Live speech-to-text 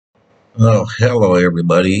Oh, hello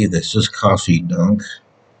everybody. This is Coffee Dunk.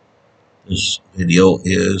 This video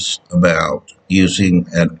is about using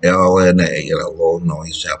an L.N.A, a low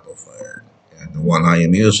noise amplifier. And the one I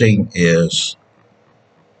am using is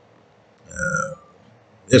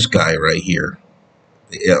this guy right here,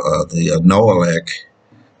 the Noelec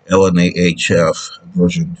L.N.A HF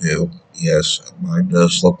version 2. Yes, mine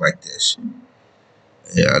does look like this.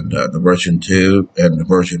 And the version 2 and the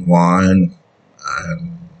version 1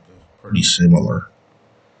 pretty similar.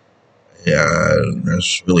 And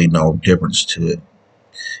there's really no difference to it.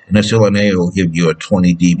 And this L.N.A will give you a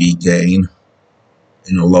 20 dB gain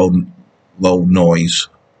in a low noise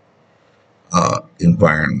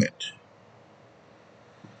environment.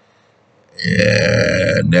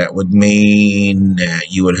 And that would mean that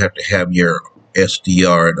you would have to have your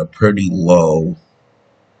SDR at a pretty low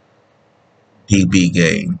dB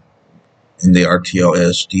gain. In the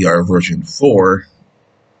rtl-sdr version 4,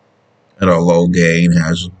 at a low gain,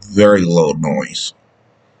 has very low noise.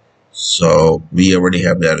 So we already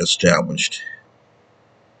have that established.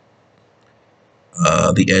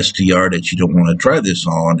 The SDR that you don't want to try this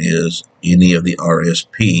on is any of the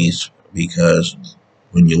RSPs, because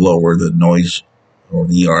when you lower the noise or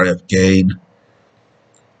the RF gain,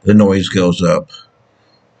 the noise goes up.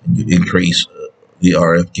 And you increase the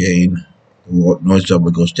RF gain, the noise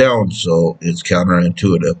level goes down, so it's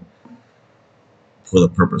counterintuitive. For the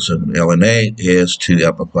purpose of an L.N.A is to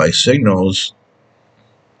amplify signals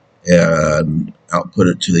and output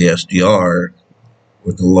it to the SDR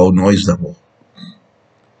with a low noise level.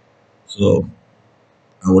 So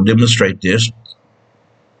I will demonstrate this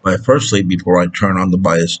by firstly, before I turn on the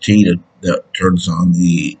bias T that turns on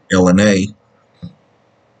the L.N.A, I'm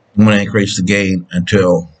going to increase the gain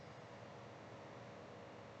until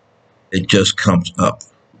it just comes up.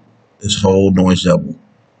 This whole noise level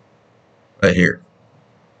right here.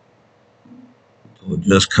 So it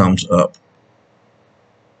just comes up.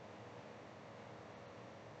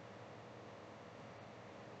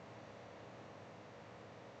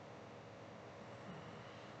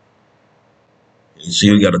 You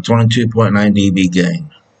see, we got a 22.9 dB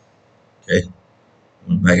gain. Okay,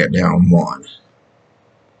 we'll back it down 1.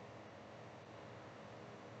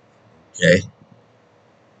 Okay,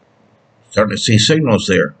 starting to see signals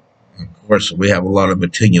there. Of course, we have a lot of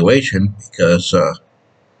attenuation because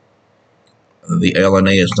the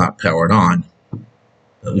L.N.A is not powered on,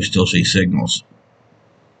 but we still see signals.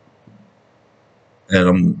 At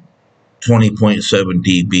 20.7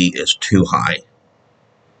 dB is too high.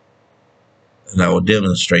 And I will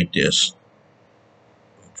demonstrate this.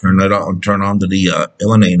 Turn that on. Turn on to the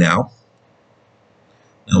L.N.A now.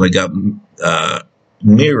 Now we got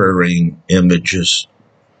mirroring images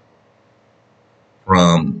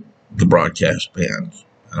from the broadcast bands.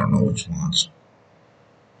 I don't know which ones.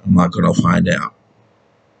 I'm not going to find out.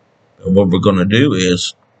 But what we're going to do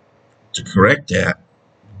is, to correct that,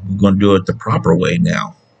 we're going to do it the proper way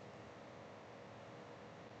now.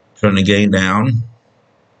 Turn the gain down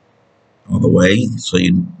all the way so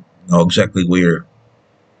you know exactly where your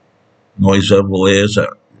noise level is at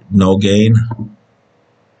no gain.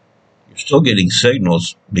 You're still getting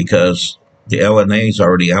signals because the L.N.A is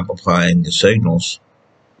already amplifying the signals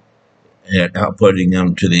and outputting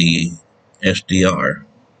them to the SDR.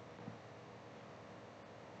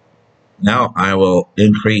 Now I will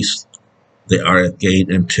increase the RF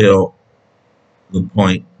gain until the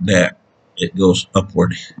point that it goes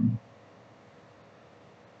upward.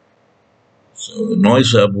 So the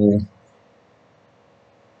noise level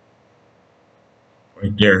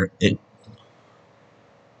right there,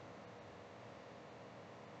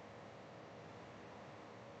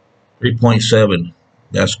 3.7.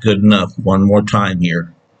 That's good enough. One more time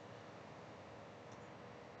here.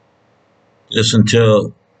 Just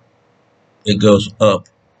until it goes up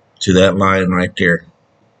to that line right there.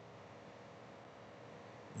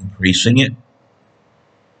 Increasing it.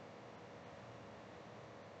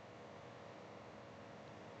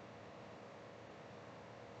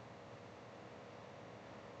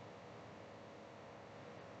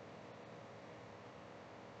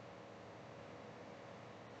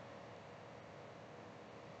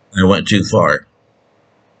 I went too far.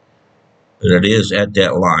 But it is at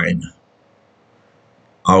that line.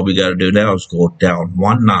 All we got to do now is go down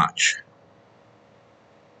 1 notch.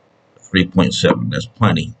 3.7, that's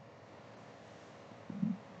plenty.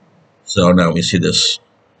 So now we see this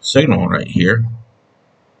signal right here.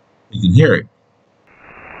 You can hear it.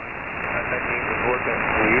 I think he was looking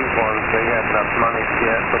to use one if they had enough money to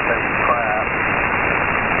get, but then crap.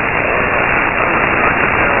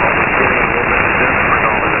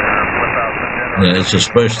 Yeah, it's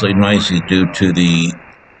especially noisy due to the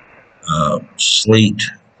sleet,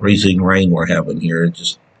 freezing rain we're having here.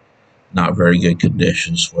 Just not very good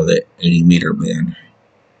conditions for the 80 meter band.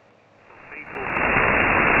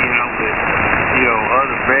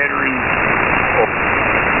 Other batteries.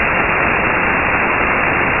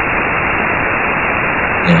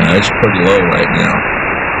 Yeah, it's pretty low right now.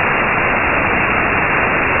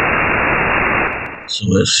 So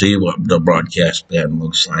let's see what the broadcast band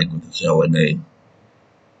looks like with this L.N.A.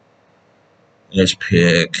 Let's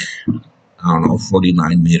pick, I don't know,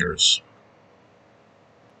 49 meters.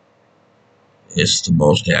 It's the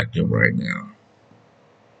most active right now.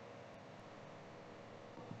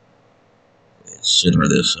 Let's center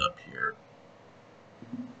this up here.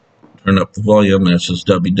 Turn up the volume. This is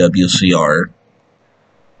WWCR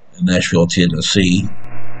in Nashville, Tennessee.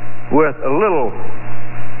 With a little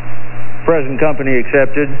present company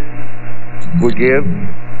accepted would give.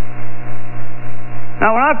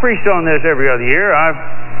 Now, when I preached on this every other year,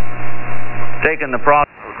 I've taken the process.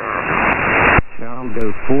 Shall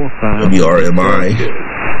go forth out WRMI,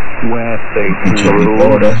 where Satan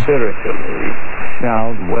Florida. rules spiritually,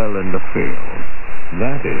 shall dwell in the field.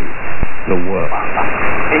 That is the world.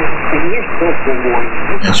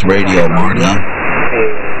 That's Radio Marty.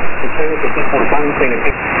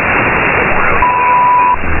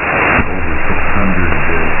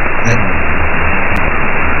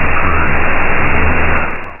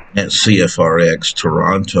 At CFRX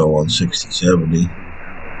Toronto on 6070.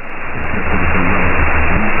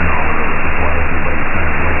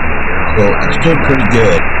 So it's doing pretty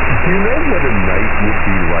good. You know what a night would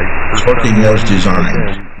be like? It's working as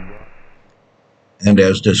designed and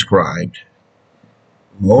as described.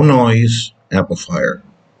 Low noise amplifier,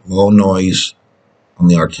 low noise on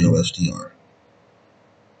the rtl-sdr.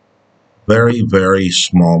 Very, very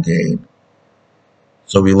small gain.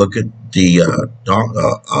 So we look at the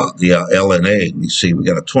L.N.A. We see we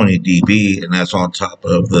got a 20 dB, and that's on top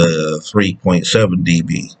of the 3.7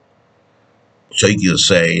 dB. So you can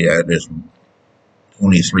say that there's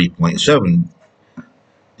 23.7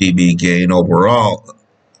 dB gain overall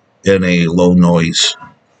in a low noise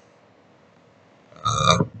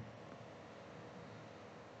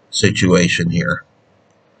situation here,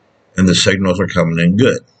 and the signals are coming in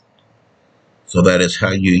good. So that is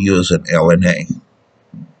how you use an L.N.A.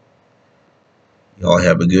 Y'all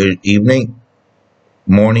have a good evening,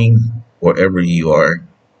 morning, wherever you are.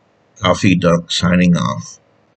 Coffee Duck signing off.